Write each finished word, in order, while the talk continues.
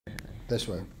This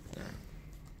way. Yeah.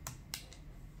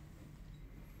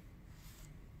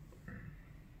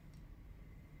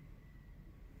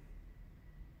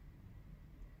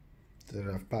 Does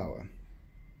it have power?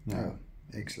 Yeah. Oh,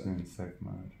 excellent. In safe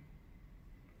mode.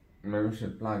 Maybe we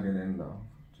should plug it in though,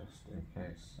 just in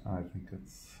case. I think it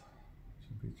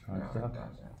should be charged Yeah, up. it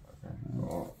does, yeah. Okay. Yeah.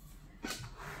 Cool.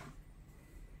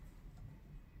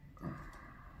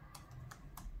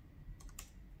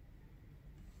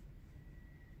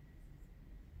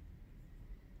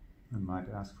 It might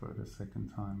ask for it a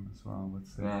second time as well with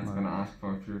safe Yeah, it's mode. gonna ask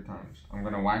for a few times. I'm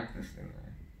gonna wipe this thing.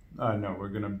 No, we're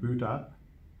gonna boot up.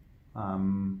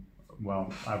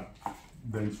 Well,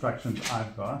 the instructions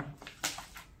I've got.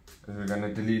 Is we're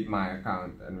gonna delete my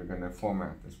account and we're gonna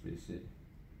format this PC.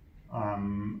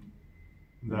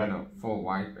 We're gonna full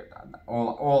wipe it.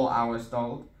 All I was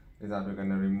told is that we're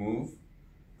gonna remove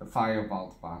the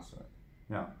firvault password.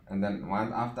 Yeah. And then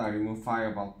after I remove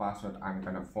firvault password, I'm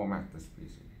gonna format this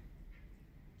PC.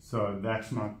 So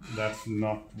that's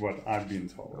not what I've been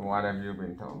told. What have you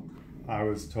been told? I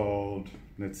was told,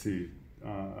 let's see,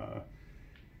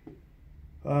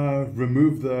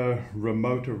 remove the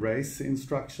remote erase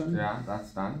instruction. Yeah,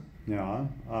 that's done. Yeah.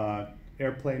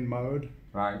 Airplane mode.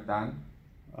 Right, done.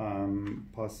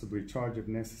 Possibly charge if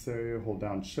necessary. Hold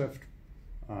down shift.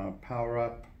 Power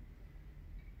up.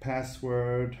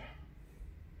 Password.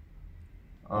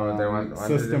 They want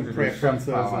system to do preferences.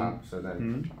 shift power up, so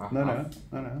then No.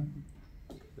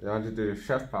 You want to do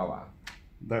shift power.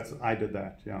 I did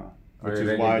that. Yeah. Oh, Which you is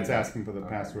really why did it's that? asking for the Okay.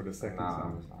 password a second Now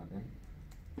time. I'm starting.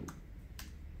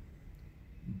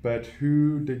 But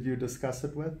who did you discuss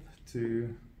it with?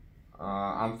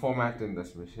 I'm formatting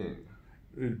this machine.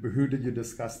 Who did you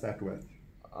discuss that with?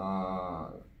 I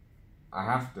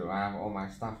have to. I have all my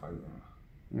stuff on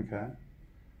there. Okay.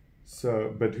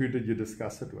 So, but who did you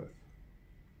discuss it with?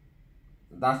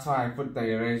 That's why I put the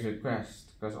erase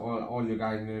request, because all you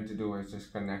guys need to do is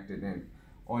just connect it in.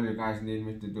 All you guys need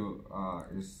me to do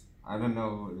is, I don't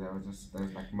know, there's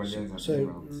like millions of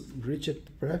emails. Richard,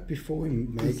 perhaps before we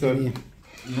make So- any...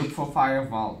 Look for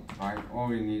firvault, right? All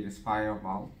we need is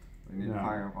firvault. We need Yeah.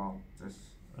 firvault. Just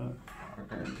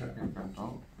okay, click in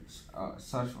control.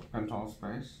 Search for control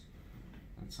space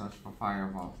and search for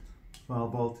firvault.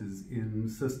 firvault is in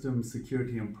System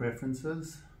Security and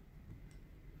Preferences.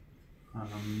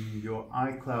 Your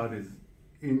iCloud is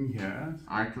in here.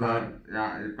 iCloud,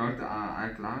 yeah, you go to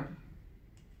iCloud.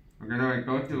 We're gonna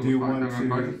go to, Do you want go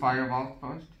to- to firvault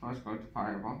first. First go to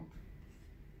firvault.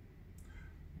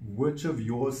 Which of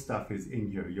your stuff is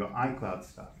in here? Your iCloud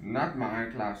stuff? Not my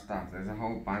iCloud stuff. There's a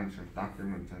whole bunch of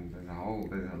documents and there's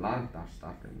a lot of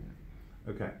stuff in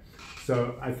here. Okay.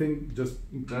 So I think just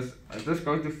Just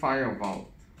go to firvault.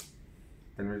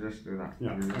 Can we just do that? Yeah,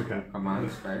 Can we just okay. do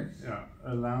Command space. yeah,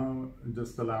 allow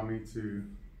me to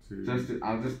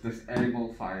I'll just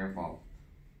disable firvault.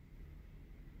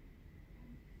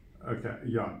 okay,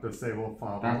 yeah, disable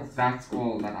firvault. That's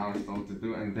all that I was told to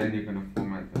do, and then you're gonna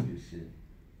format the PC.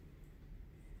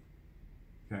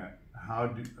 Okay. How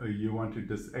do you want to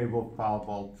disable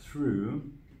firvault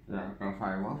through? Yeah, go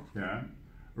firvault. Yeah.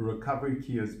 A recovery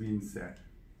key has been set.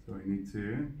 So we need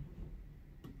to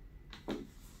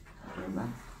Do that.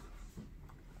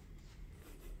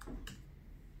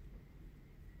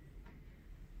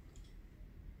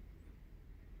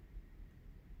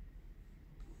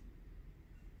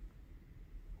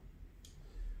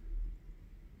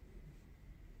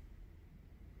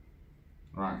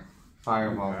 Right,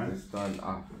 firvault Okay. is turned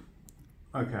off.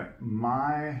 okay,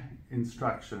 my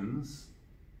instructions.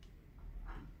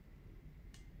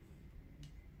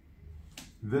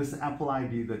 This Apple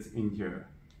ID that's in here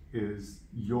is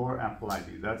your Apple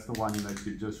ID. That's the one that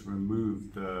you just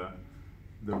removed the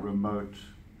remote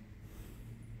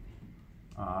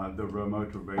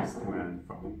erase command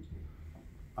from.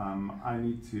 I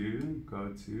need to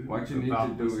go to What you need to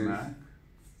About do This is Mac.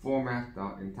 format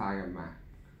the entire Mac.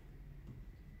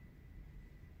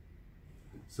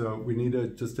 So we need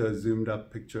just a zoomed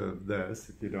up picture of this,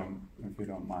 if you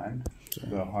don't mind,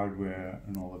 the hardware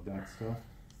and all of that stuff,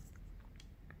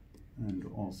 and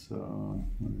also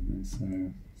what did they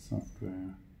say?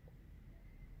 Software.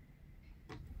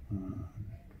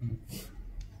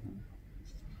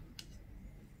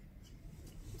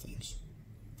 Thanks.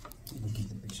 We'll get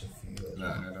the picture for you. No,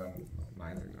 I don't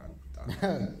mind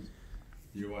it.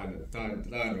 You want the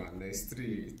third one? There's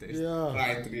three. Yeah.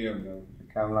 Try three of them.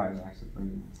 The camera is actually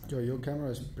brilliant. Yo, your camera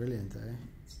is brilliant, eh?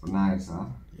 It's nice, huh?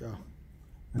 Yeah.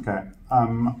 Okay.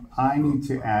 I need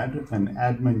to add an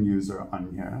admin user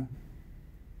on here.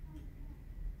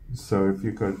 So if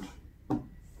you could.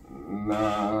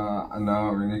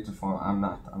 No, we need to form. I'm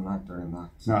not doing that.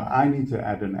 No, I need to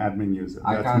add an admin user.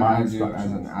 I That's can't my add you as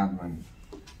instructions. an admin.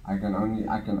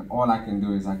 All I can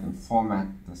do is I can format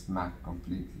this Mac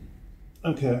completely.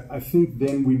 Okay, I think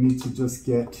then we need to just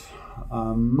get,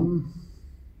 Some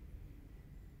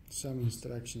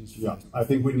instructions. yeah, I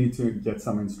think we need to get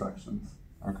some instructions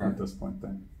Okay. at this point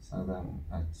then. So then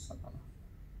let's shut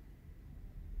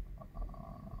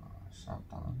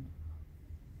down.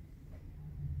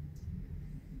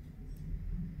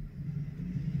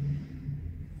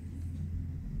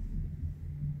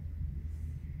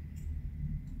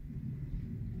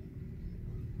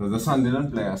 So this one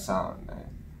didn't play a sound.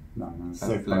 No, It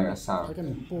safe play a play. I sound.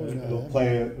 can pause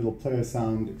It'll play a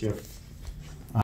sound if